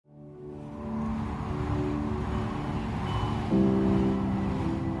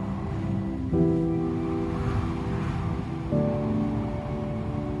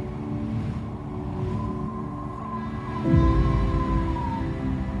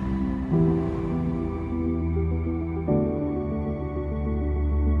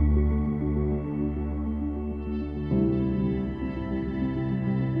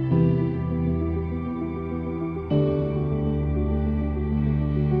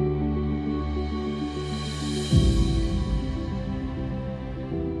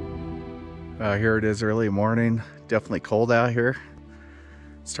Here it is early morning. Definitely cold out here.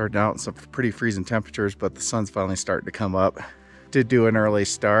 Starting out in some pretty freezing temperatures, but the sun's finally starting to come up. Did do an early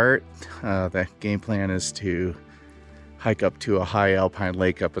start. The game plan is to hike up to a high alpine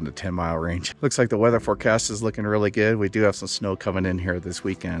lake up in the 10-mile range. Looks like the weather forecast is looking really good. We do have some snow coming in here this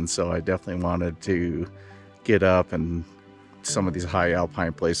weekend, so I definitely wanted to get up and some of these high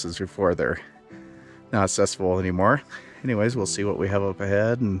alpine places before they're not accessible anymore. Anyways, we'll see what we have up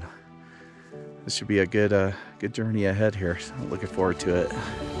ahead, and this should be a good journey ahead here. So I'm looking forward to it.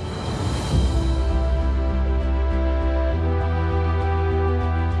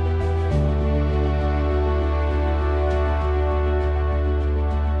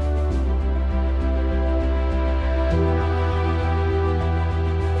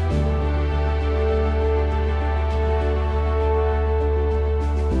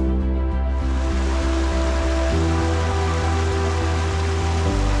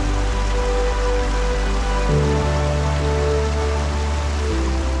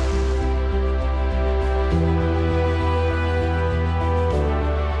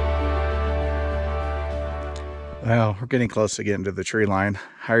 Well, we're getting close to getting to the tree line.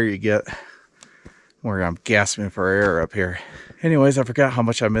 Higher you get, more I'm gasping for air up here. Anyways, I forgot how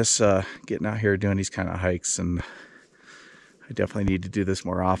much I miss getting out here doing these kind of hikes, and I definitely need to do this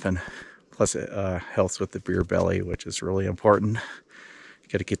more often. Plus it helps with the beer belly, which is really important. You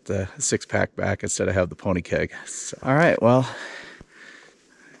got to get the six-pack back instead of have the pony keg. So, all right, well,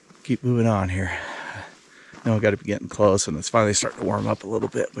 keep moving on here. Now we got to be getting close, and it's finally starting to warm up a little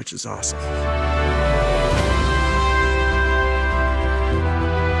bit, which is awesome.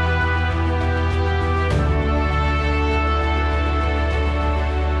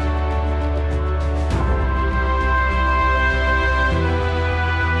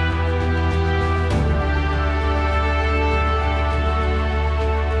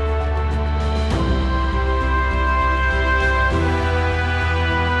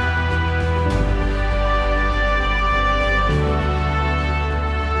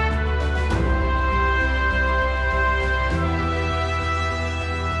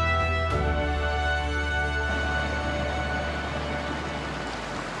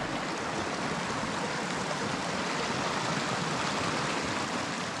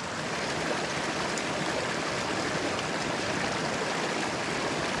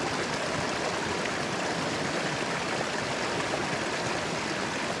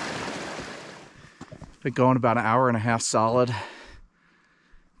 Been going about an hour and a half solid.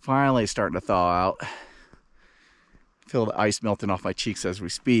 Finally starting to thaw out. Feel the ice melting off my cheeks as we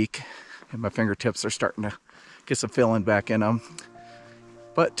speak. And my fingertips are starting to get some filling back in them.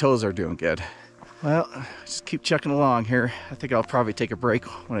 But toes are doing good. Well, just keep chucking along here. I think I'll probably take a break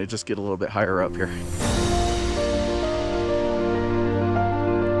when I just get a little bit higher up here.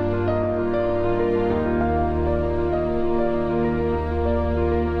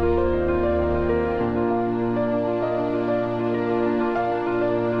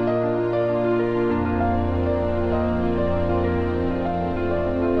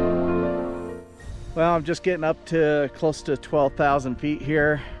 Well, I'm just getting up to close to 12,000 feet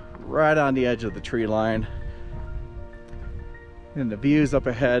here, right on the edge of the tree line. And the views up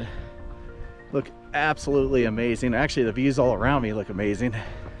ahead look absolutely amazing. Actually, the views all around me look amazing.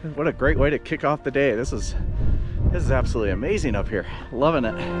 What a great way to kick off the day. This is absolutely amazing up here. Loving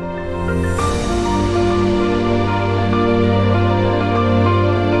it.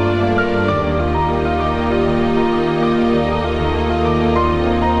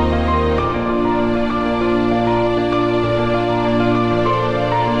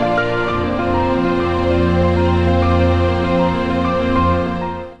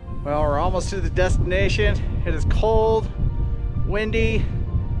 To the destination. It is cold, windy,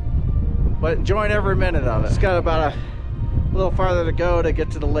 but enjoying every minute of it. Just got about a little farther to go to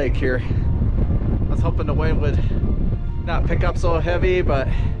get to the lake here. I was hoping the wind would not pick up so heavy, but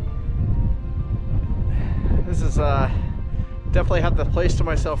this is definitely have the place to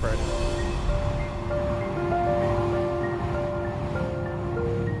myself right now.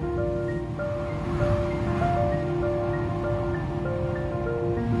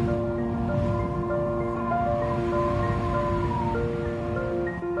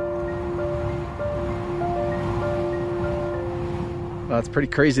 Well, it's pretty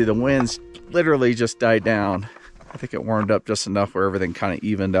crazy. The winds literally just died down. I think it warmed up just enough where everything kind of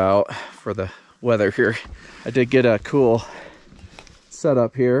evened out for the weather here. I did get a cool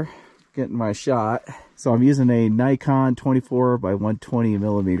setup here, getting my shot. So I'm using a Nikon 24 by 120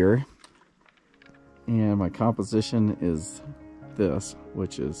 millimeter. And my composition is this,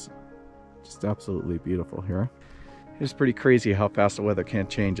 which is just absolutely beautiful here. It's pretty crazy how fast the weather can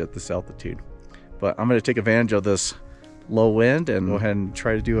change at this altitude. But I'm going to take advantage of this low wind and go ahead and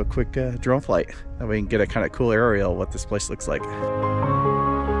try to do a quick drone flight. That way we can get a kind of cool aerial of what this place looks like.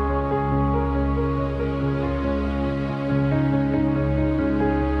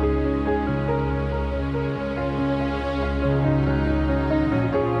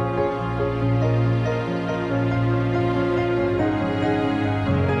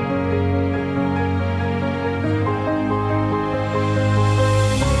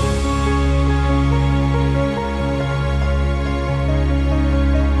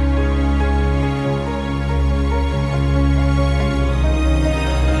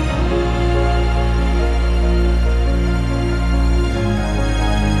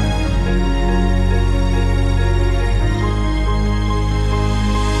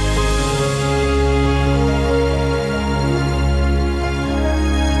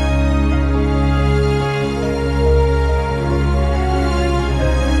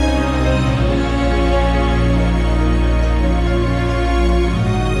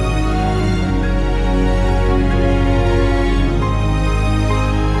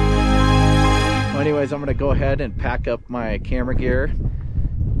 Anyways, I'm gonna go ahead and pack up my camera gear,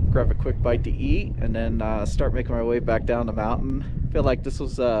 grab a quick bite to eat, and then start making my way back down the mountain. Feel like this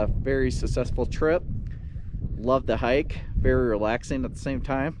was a very successful trip. Love the hike, very relaxing at the same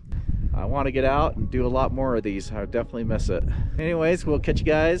time. I want to get out and do a lot more of these. I definitely miss it. Anyways, we'll catch you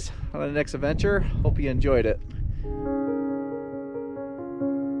guys on the next adventure. Hope you enjoyed it.